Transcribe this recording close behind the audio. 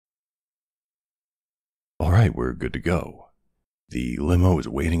Alright, we're good to go. The limo is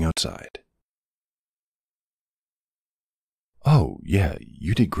waiting outside. Oh, yeah,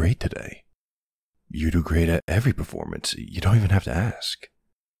 you did great today. You do great at every performance. You don't even have to ask.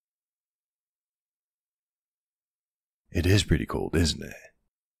 It is pretty cold, isn't it?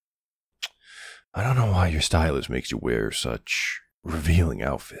 I don't know why your stylist makes you wear such revealing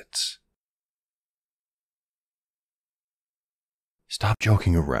outfits. Stop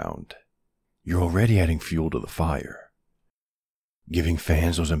joking around. You're already adding fuel to the fire. Giving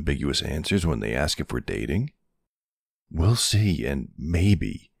fans those ambiguous answers when they ask if we're dating? We'll see, and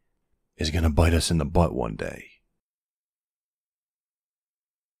maybe is gonna bite us in the butt one day.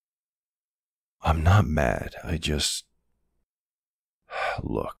 I'm not mad, I just...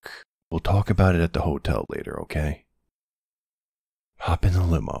 Look, we'll talk about it at the hotel later, okay? Hop in the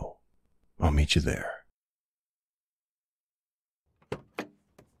limo. I'll meet you there.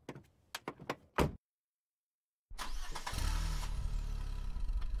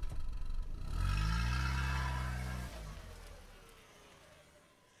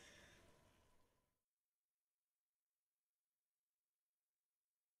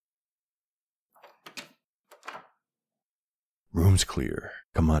 Room's clear.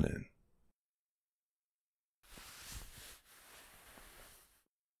 Come on in.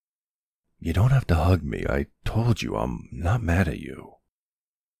 You don't have to hug me. I told you I'm not mad at you.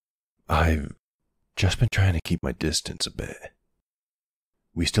 I've just been trying to keep my distance a bit.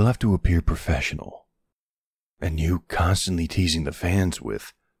 We still have to appear professional. And you constantly teasing the fans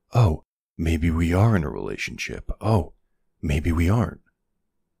with, oh, maybe we are in a relationship. Oh, maybe we aren't.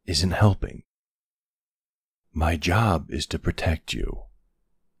 Isn't helping. My job is to protect you,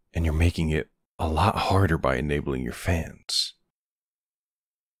 and you're making it a lot harder by enabling your fans.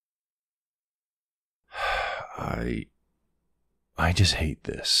 I just hate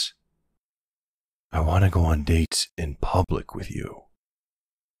this. I want to go on dates in public with you.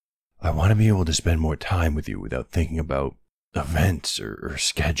 I want to be able to spend more time with you without thinking about events or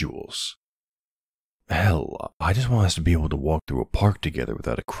schedules. Hell, I just want us to be able to walk through a park together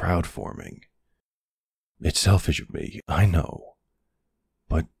without a crowd forming. It's selfish of me, I know,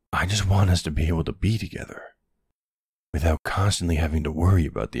 but I just want us to be able to be together without constantly having to worry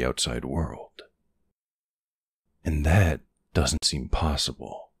about the outside world. And that doesn't seem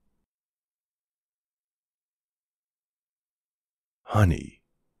possible. Honey,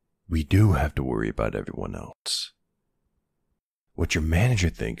 we do have to worry about everyone else. What your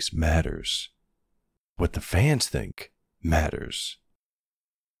manager thinks matters. What the fans think matters.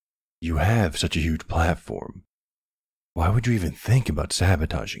 You have such a huge platform. Why would you even think about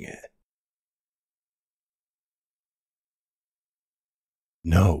sabotaging it?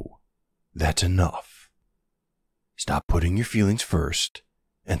 No, that's enough. Stop putting your feelings first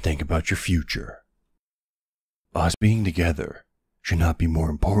and think about your future. Us being together should not be more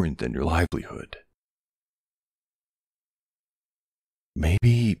important than your livelihood.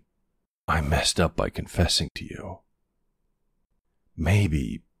 Maybe I messed up by confessing to you.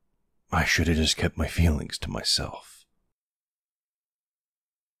 Maybe I should have just kept my feelings to myself.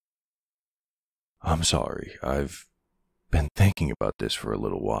 I'm sorry, I've been thinking about this for a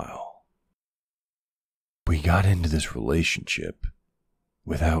little while. We got into this relationship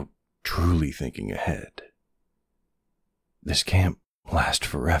without truly thinking ahead. This can't last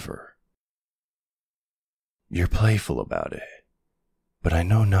forever. You're playful about it, but I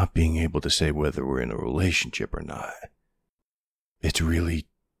know not being able to say whether we're in a relationship or not. It's really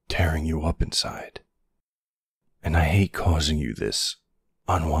tearing you up inside. And I hate causing you this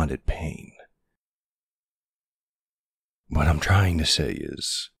unwanted pain. What I'm trying to say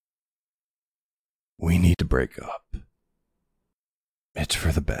is, we need to break up. It's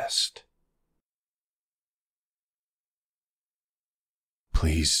for the best.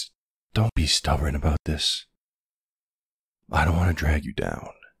 Please, don't be stubborn about this. I don't want to drag you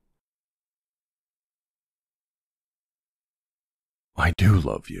down. I do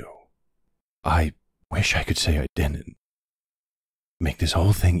love you. I wish I could say I didn't. Make this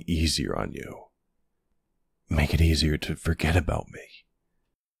whole thing easier on you. Make it easier to forget about me.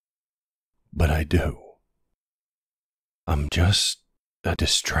 But I do. I'm just a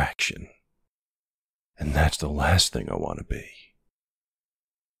distraction. And that's the last thing I want to be.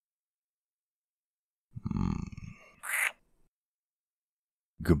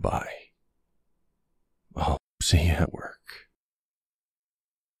 Goodbye. I'll see you at work.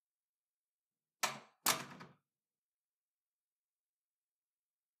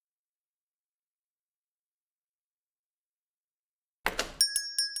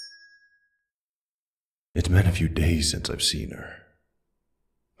 It's been a few days since I've seen her.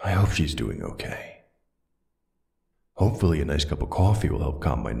 I hope she's doing okay. Hopefully a nice cup of coffee will help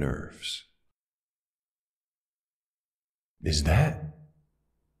calm my nerves. Is that?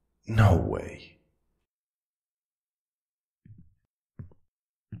 No way.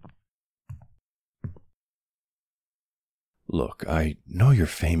 Look, I know you're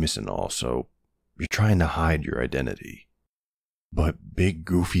famous and all, so you're trying to hide your identity. But big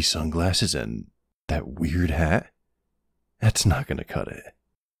goofy sunglasses and that weird hat? That's not gonna cut it.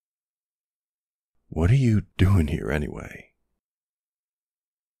 What are you doing here anyway?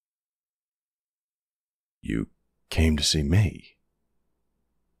 You came to see me.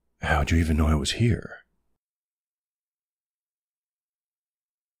 How'd you even know I was here?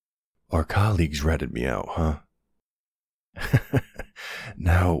 Our colleagues ratted me out, huh?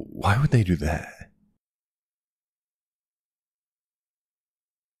 Now, why would they do that?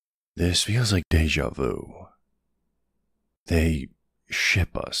 This feels like deja vu. They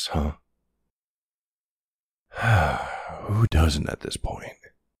ship us, huh? Who doesn't at this point?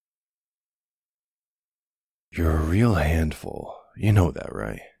 You're a real handful, you know that,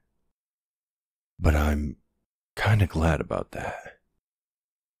 right? But I'm kinda glad about that.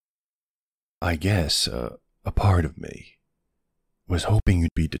 I guess a part of me was hoping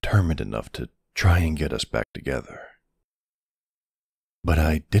you'd be determined enough to try and get us back together. But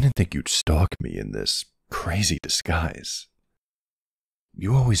I didn't think you'd stalk me in this crazy disguise.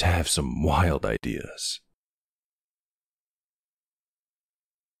 You always have some wild ideas.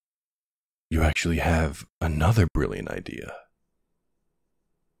 You actually have another brilliant idea.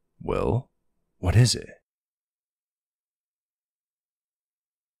 Well, what is it?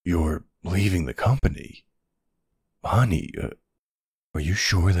 You're leaving the company. Honey, are you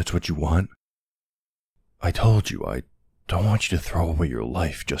sure that's what you want? I told you I don't want you to throw away your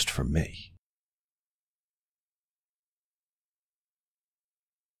life just for me.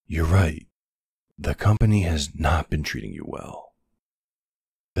 You're right. The company has not been treating you well.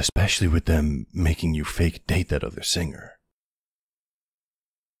 Especially with them making you fake date that other singer.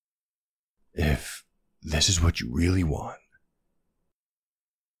 If this is what you really want,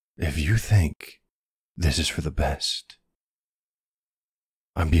 if you think this is for the best,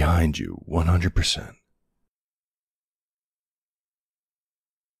 I'm behind you 100%.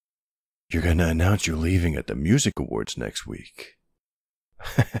 You're gonna announce you're leaving at the music awards next week.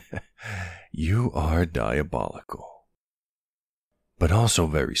 You are diabolical. But also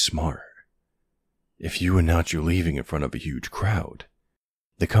very smart. If you announce you're leaving in front of a huge crowd,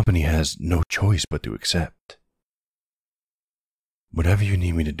 the company has no choice but to accept. Whatever you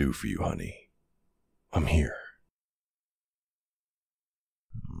need me to do for you, honey, I'm here.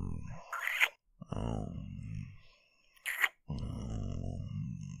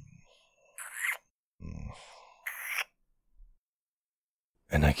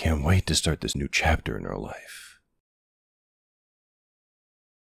 And I can't wait to start this new chapter in our life.